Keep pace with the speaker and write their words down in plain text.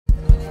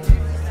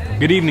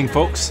Good evening,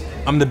 folks.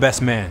 I'm the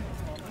best man.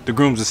 The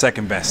groom's the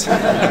second best.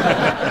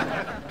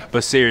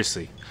 But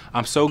seriously,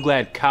 I'm so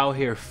glad Kyle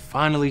here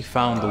finally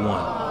found the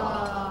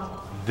one.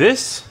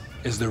 This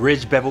is the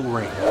Ridge Beveled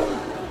Ring.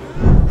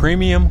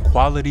 Premium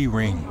quality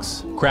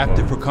rings,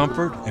 crafted for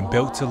comfort and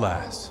built to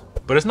last.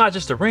 But it's not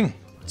just a ring,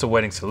 it's a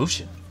wedding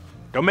solution.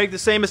 Don't make the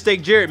same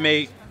mistake Jared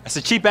made. That's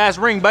a cheap ass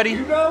ring, buddy.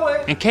 You know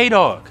it. And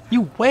K-Dog,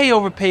 you way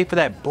overpaid for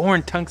that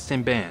boring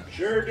tungsten band.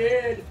 Sure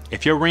did.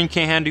 If your ring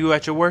can't handle you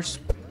at your worst,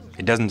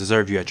 it doesn't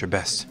deserve you at your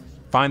best.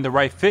 Find the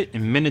right fit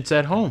in minutes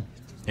at home.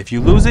 If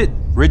you lose it,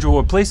 Ridge will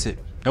replace it.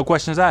 No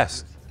questions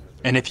asked.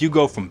 And if you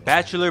go from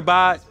bachelor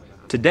bod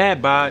to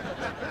dad bod,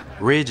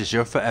 Ridge is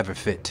your forever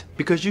fit.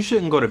 Because you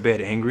shouldn't go to bed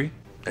angry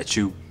that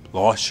you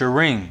lost your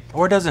ring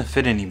or it doesn't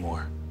fit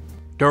anymore.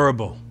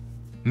 Durable,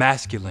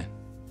 masculine,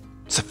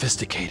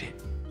 sophisticated.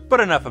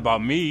 But enough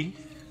about me.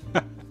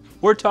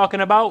 We're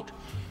talking about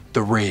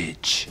the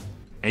Ridge.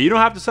 And you don't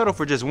have to settle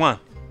for just one.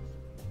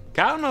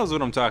 Kyle knows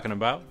what I'm talking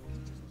about.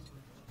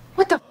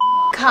 What the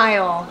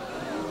Kyle?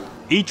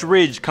 Each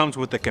Ridge comes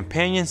with a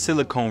companion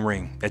silicone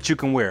ring that you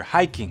can wear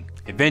hiking,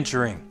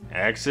 adventuring,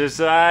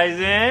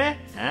 exercising.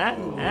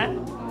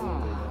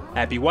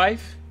 Happy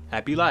wife,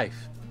 happy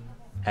life.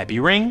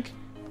 Happy ring,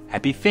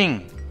 happy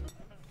thing.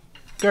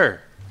 Grr.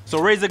 So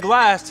raise a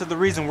glass to the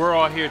reason we're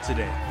all here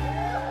today.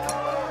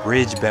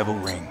 Ridge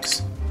Beveled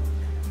Rings.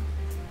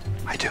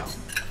 I do.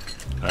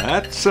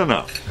 That's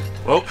enough.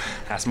 Well,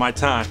 that's my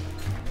time.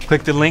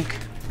 Click the link,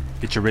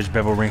 get your Ridge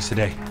Beveled Rings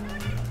today.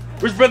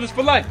 Ridge Brothers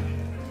for life.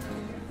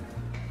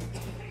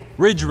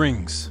 Ridge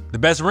Rings, the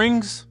best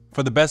rings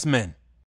for the best men.